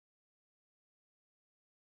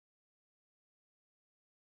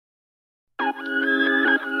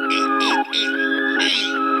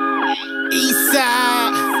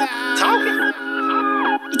Eastside. Talking?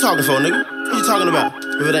 You talking for, nigga? What you talking about?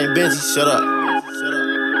 If it ain't Benji, shut up.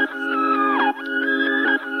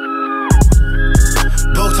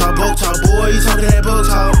 Boat talk, boy. You talking that boat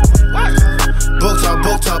talk? What? Boat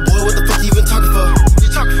talk, boy. What the fuck you even talking for? What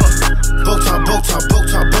you talking for? Boat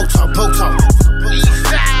talk.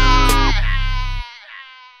 Eastside.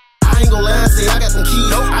 I ain't gon' lie and say I got them keys.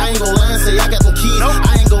 Nope. I ain't gon' lie and say I got them keys. Nope.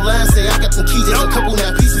 I ain't gon' lie and say I got them keys. Just a couple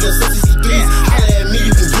now pieces of CC3s. Holla at me,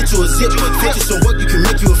 you can get you a zip. Take you some work, you can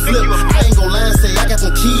make you a flip. I ain't gon' lie and say I got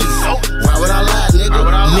them keys. Nope. Why would I lie, nigga?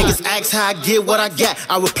 Niggas ask how I get what I got.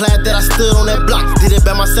 I replied that I stood on that block. Did it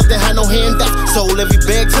by myself, that had no handouts. Sold every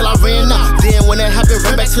bag till I ran out. Then when that happened,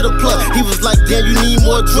 ran back to the plug. He was like, damn, you need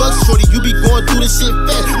more drugs? Shorty, you be going through this shit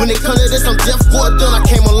fast. When they come to this, I'm Jeff Gordon. I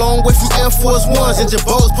came a long way from Air Force Ones. And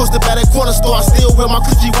Jabos posted by that corner store. I still wear my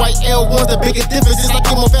crispy white L1s. The biggest difference is I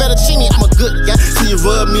get more fettuccine. I'm a good guy. So you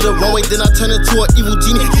rub me the wrong way, then I turn into an evil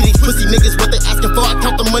genie. Get these pussy niggas what they asking for. I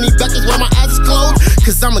count the money back, is why my eyes is closed.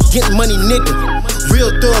 Cause I'm a getting money nigga. Real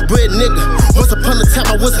thoroughbred nigga. Once upon a time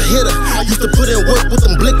I was a hitter. Used to put in work with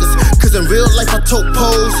them blickers. Cause in real life I tote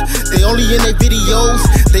pose. They only in their videos.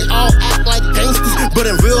 They all act like gangsters, but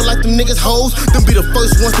in real life them niggas hoes. Them be the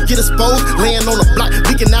first ones to get exposed. Laying on the block,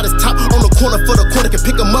 leaking out his top. On the corner for the corner can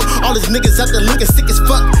pick him up. All these niggas out there looking sick as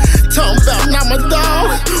fuck. Talking about not my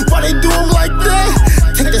dog. Why they do him like that?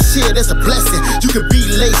 Take that shit as a blessing. You can be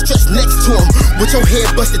laid stretched next to him with your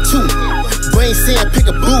head busted too. Brain saying pick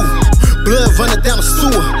a boo. Blood running down the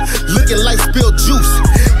sewer, looking like spilled juice.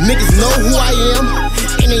 Niggas know who I am,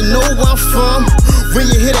 and they know where I'm from. When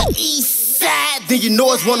you hit the east side, then you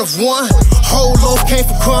know it's one of one. Whole loaf came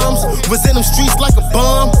for crumbs, was in them streets like a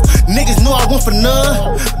bum. Niggas know I went for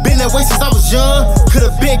none, been that way since I was young.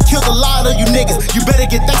 Could've been killed a lot of you niggas, you better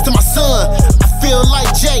get thanks to my son. I feel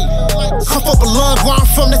like Jay, come up a lung where I'm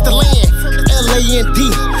from, that's the land. L-A-N-D,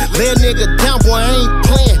 lay a nigga down, boy, I ain't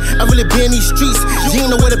playing. I really be in these streets, you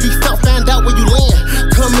ain't know where to be found, find out where you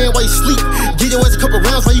land. Come in while you sleep, get your ass a couple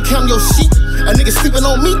rounds while you counting your sheep. A nigga sleeping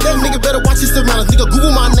on me, that nigga better watch his surroundings. Nigga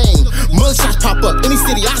Google my name, mugshots pop up. Any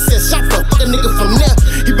city I said shop up, fuck a nigga from there.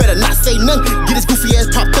 He better not say nothing, get his goofy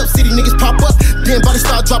ass popped up. City niggas pop up, then body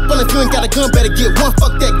start drop on. If you ain't got a gun, better get one,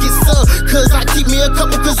 fuck that, get some. Cause I keep me a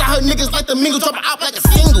couple, cause I heard niggas like the mingle, drop it out like a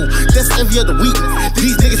single. That's envy of the weak.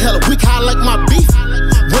 These niggas hella weak, how I like my beef.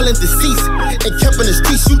 Willing deceased, and kept in the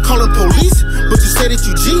streets, you callin' police. But you say that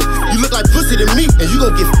you G, you look like pussy to me, and you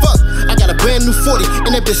gon' get fucked. I got a brand new 40,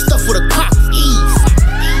 and that bitch stuffed with a cock. Ease.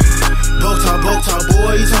 Boat talk,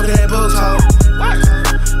 boy, you talking that boat talk? What?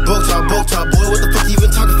 Boat talk, boy, what the fuck you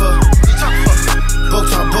even talking for? What you talking for? Boat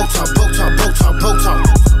talk.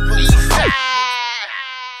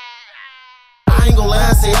 I ain't gon' lie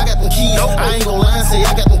and say I got them keys. Nope. I ain't gon' lie and say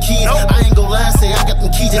I got them keys. Nope. I ain't gon' lie and say I got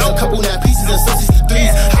them keys. Just a couple now pieces of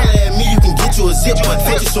CC3s. Holla at me, you can get you a zip.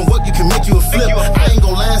 Take you some work, you can make you a flip. I ain't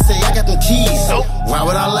gon' lie and say I got them keys. Nope. Why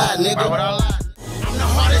would I lie, nigga? I'm the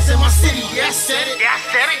hardest in my city, yeah, I said it.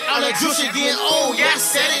 All that drill shit getting old, yeah, I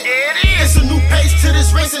said it. It's a new pace to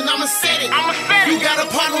this race and I'ma set it. You got a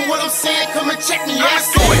problem with what I'm saying, come and check me, yeah, I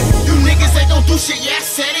said it. You niggas ain't gon' do shit, yeah, I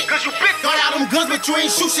said it. Cause you bitch. Got all them guns, but you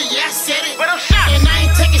ain't shoot shit, yeah, I said it. But I'm shot. And I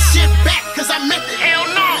ain't taking shit back, cause I meant it. Hell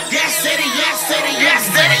no. Yeah, I said it, yeah, I said it, yeah, I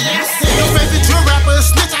said it, yeah, I said it. Your favorite drill rapper is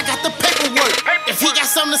snitch, I got the paperwork. If he got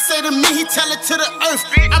something to say to me, he tell it to the earth.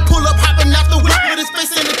 I pull up hopping out the whip with his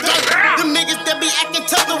face in the dirt. Them niggas that be acting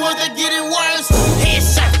tough, the ones that get it worse.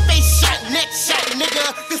 Headshot, face shot, neck shot,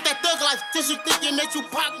 nigga. This that thug life, just you thinking that you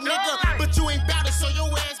pop, nigga. But you ain't bout